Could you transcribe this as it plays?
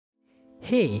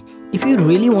Hey, if you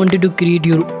really wanted to create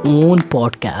your own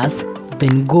podcast,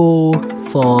 then go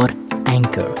for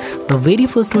Anchor. The very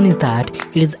first one is that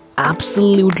it is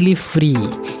absolutely free.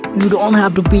 You don't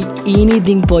have to pay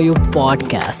anything for your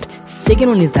podcast. Second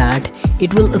one is that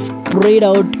it will spread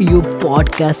out your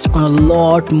podcast on a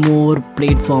lot more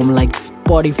platform like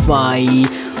Spotify,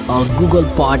 Google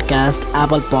Podcast,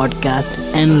 Apple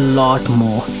Podcast, and lot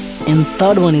more. And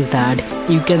third one is that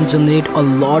you can generate a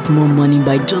lot more money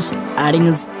by just adding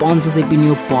a sponsorship in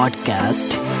your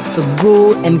podcast. So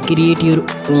go and create your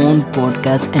own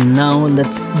podcast. And now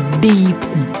let's deep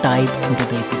dive into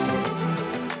the episode.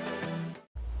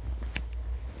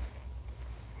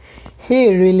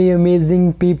 Hey, really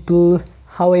amazing people.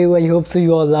 However, I hope so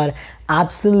you all are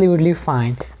absolutely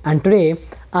fine. And today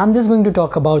I'm just going to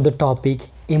talk about the topic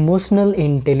emotional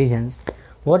intelligence.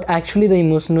 What actually the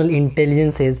emotional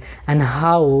intelligence is and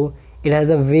how it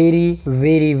has a very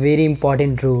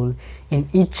important role in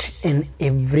each and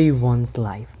everyone's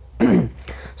life.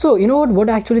 So you know what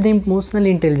actually the emotional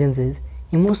intelligence is?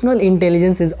 Emotional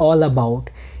intelligence is all about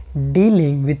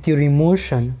dealing with your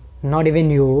emotion, not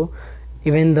even you,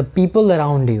 even the people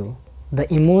around you.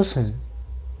 The emotion,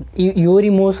 your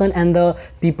emotion and the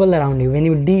people around you, when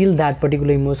you deal that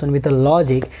particular emotion with a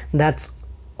logic, that's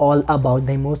all about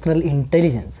the emotional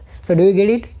intelligence. So do you get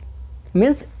it?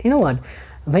 Means, you know what,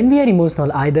 when we are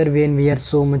emotional, either when we are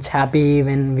so much happy,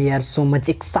 when we are so much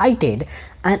excited,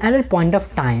 and at a point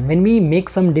of time when we make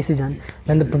some decision,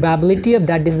 then the probability of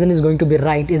that decision is going to be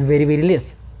right is very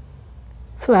less.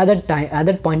 So at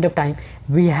that point of time,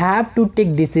 we have to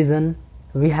take decision,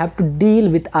 we have to deal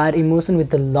with our emotion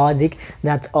with the logic.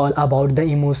 That's all about the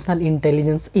emotional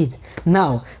intelligence is.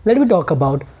 Now let me talk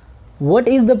about what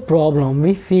is the problem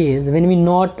we face when we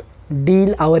not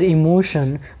deal our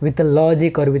emotion with the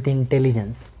logic or with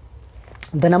intelligence.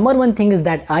 The number one thing is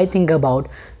that I think about,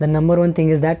 the number one thing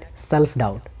is that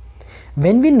self-doubt.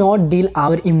 When we not deal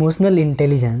our emotional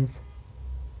intelligence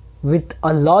with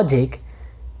a logic,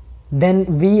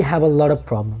 then we have a lot of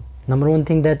problem. Number one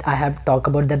thing that I have talked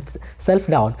about, that's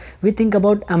self-doubt. We think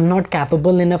about, I'm not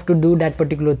capable enough to do that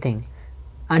particular thing,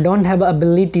 I don't have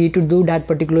ability to do that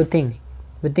particular thing.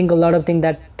 We think a lot of things,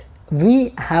 that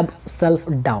we have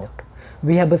self-doubt.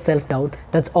 We have a self-doubt.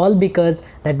 That's all because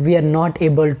that we are not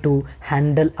able to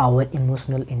handle our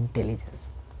emotional intelligence.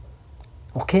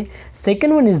 Okay.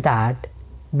 Second one is that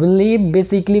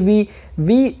basically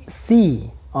we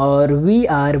see, or we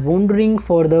are wondering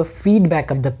for the feedback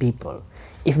of the people.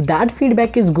 If that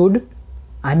feedback is good,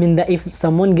 I mean that if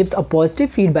someone gives a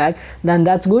positive feedback, then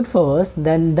that's good for us.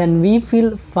 Then we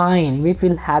feel fine, we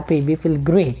feel happy, we feel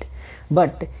great.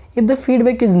 But if the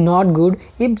feedback is not good,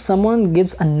 if someone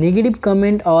gives a negative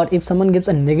comment or if someone gives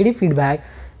a negative feedback,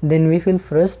 then we feel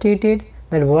frustrated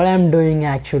that what I'm doing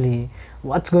actually,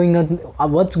 what's going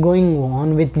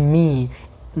on with me,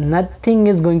 nothing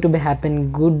is going to be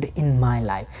happen good in my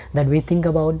life, that we think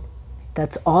about.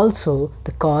 That's also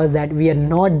the cause that we are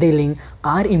not dealing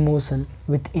our emotion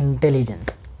with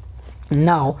intelligence.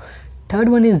 Now third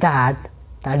one is that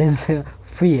is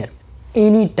fear.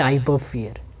 Any type of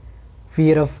fear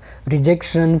of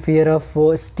rejection, fear of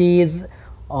stage,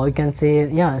 or you can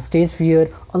say stage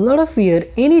fear, a lot of fear,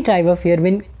 any type of fear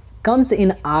when comes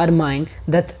in our mind,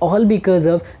 that's all because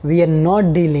of we are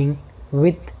not dealing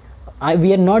our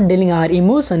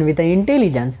emotion with the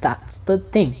intelligence. That's the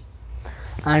thing.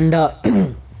 And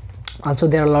also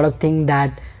there are a lot of things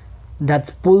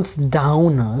that pulls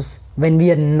down us when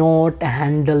we are not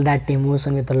handle that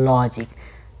emotion with the logic.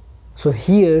 So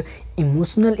here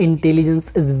emotional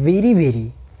intelligence is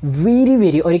very,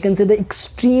 or you can say the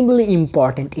extremely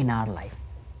important in our life.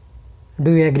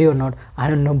 Do you agree or not? I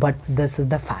don't know, but this is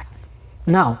the fact.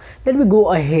 Now let me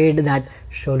go ahead that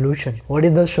solution. What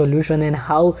is the solution and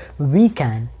how we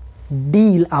can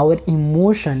deal our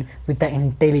emotion with the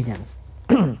intelligence?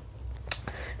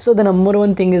 So the number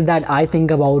one thing is that I think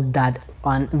about that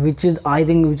one, which is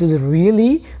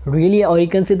really, or you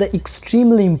can say the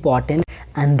extremely important,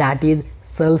 and that is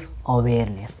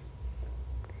self-awareness.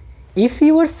 If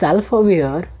you are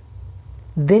self-aware,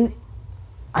 then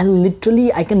I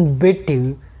can bet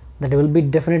you that you will be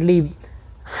definitely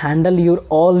handle your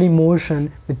all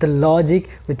emotion with the logic,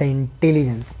 with the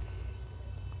intelligence.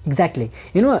 Exactly.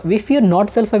 You know, if you are not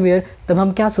self-aware, तब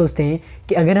हम क्या सोचते हैं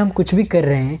कि अगर हम कुछ भी कर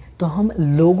रहे हैं तो हम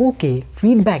लोगों के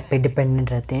फीडबैक पे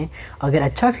डिपेंडेंट रहते हैं. अगर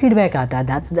अच्छा फीडबैक आता है,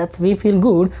 that's we feel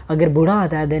good. अगर बुरा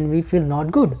आता है, then we feel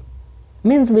not good.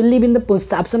 Means we live in the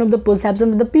perception of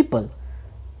the people.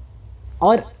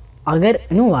 और अगर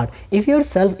you know what, if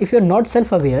you're not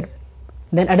self-aware,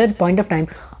 then at that point of time,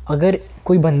 अगर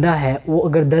कोई बंदा है वो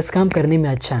अगर 10 काम करने में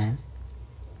अच्छा है,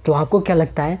 तो आपको क्या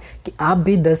लगता है कि आप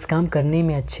भी 10 काम करने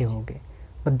में अच्छे होंगे,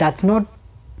 but that's not,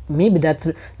 maybe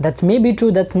that's may be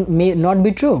true, that may not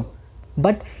be true.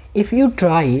 But if you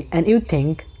try and you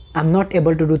think I'm not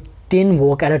able to do 10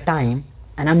 work at a time,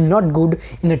 and I'm not good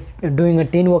in doing a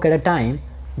 10 work at a time,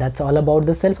 that's all about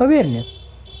the self awareness.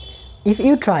 If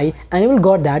you try and you will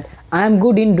got that I am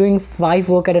good in doing 5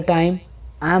 work at a time,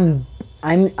 I'm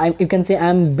you can say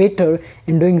I'm better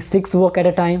in doing 6 work at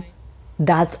a time,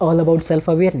 that's all about self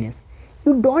awareness.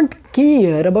 You don't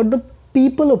care about the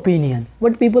people opinion,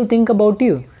 what people think about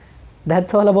you.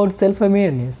 That's all about self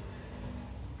awareness.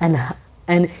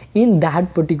 And in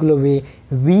that particular way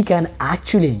we can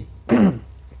actually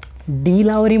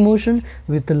deal our emotion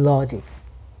with logic.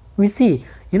 We see,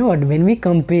 you know what, when we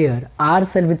compare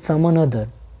ourselves with someone other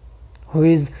who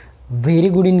is very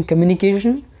good in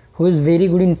communication, who is very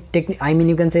good in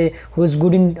you can say who is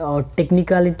good in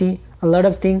technicality, a lot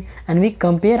of things, and we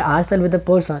compare ourselves with a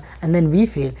person and then we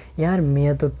feel यार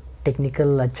मैं तो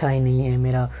technical अच्छा ही नहीं है,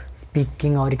 मेरा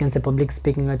speaking और you can say public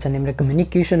speaking अच्छा नहीं, मेरा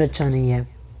कम्युनिकेशन अच्छा नहीं है.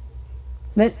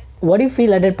 Then what you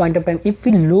feel at that point of time, you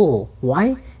feel low.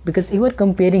 Why? Because you are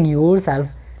comparing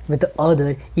yourself with the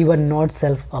other, you are not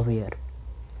self-aware.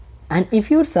 And if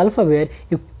you are self-aware,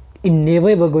 you never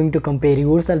ever going to compare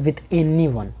yourself with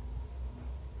anyone.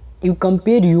 You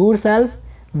compare yourself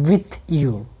with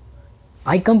you.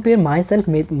 I compare myself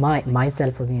with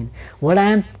myself again. What I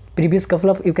am previous couple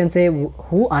of, you can say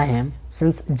who I am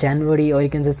since January, or you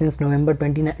can say since November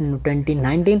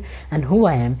 2019, and who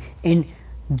I am in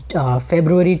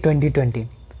February 2020.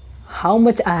 How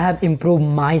much I have improved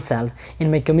myself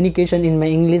in my communication, in my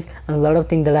English, and a lot of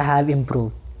things that I have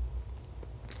improved.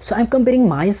 So I'm comparing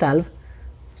myself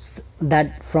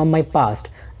that from my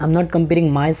past. I'm not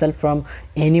comparing myself from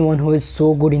anyone who is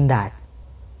so good in that.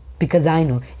 Because I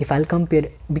know if I'll compare,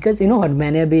 because you know what,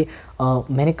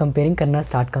 मैंने compare करना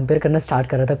start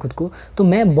कर रहा था खुद को, तो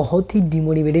मैं बहुत ही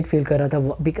डिमोटिवेटेड फील कर रहा था.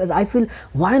 Because I feel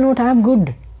why not I am good,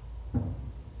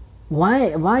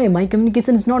 why my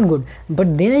communication is not good.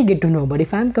 But then I get to know, but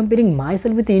if I'm comparing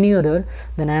myself with any other,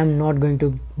 then I am not going to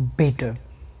better.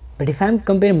 But if I'm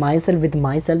comparing myself with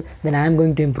myself, then I am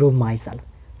going to improve myself.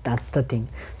 That's the thing.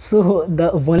 So the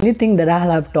only thing that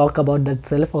I'll have talk about, that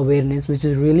self-awareness, which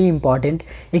is really important,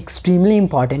 extremely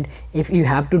important, if you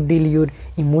have to deal your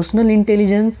emotional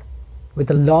intelligence with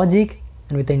the logic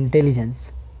and with the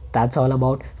intelligence. That's all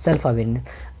about self-awareness.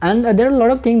 And there are a lot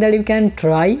of things that you can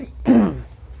try.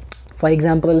 For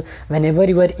example, whenever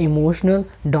you are emotional,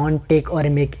 don't take or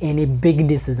make any big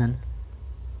decision.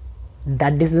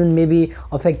 That decision maybe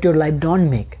affect your life, don't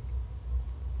make.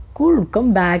 Cool,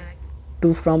 come back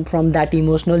to from that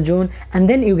emotional zone, and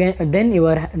then you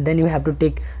have to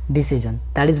take decision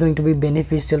that is going to be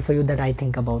beneficial for you, that I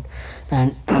think about.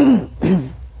 And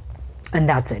and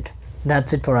that's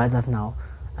it for as of now.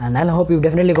 And I hope you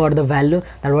definitely got the value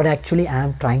that what actually I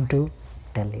am trying to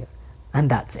tell you. And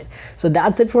that's it. So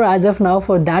that's it for as of now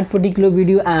for that particular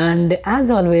video. And as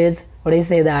always, what I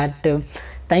say that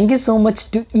thank you so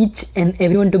much to each and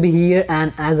everyone to be here,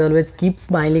 and as always keep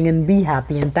smiling and be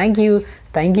happy, and thank you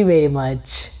very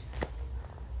much.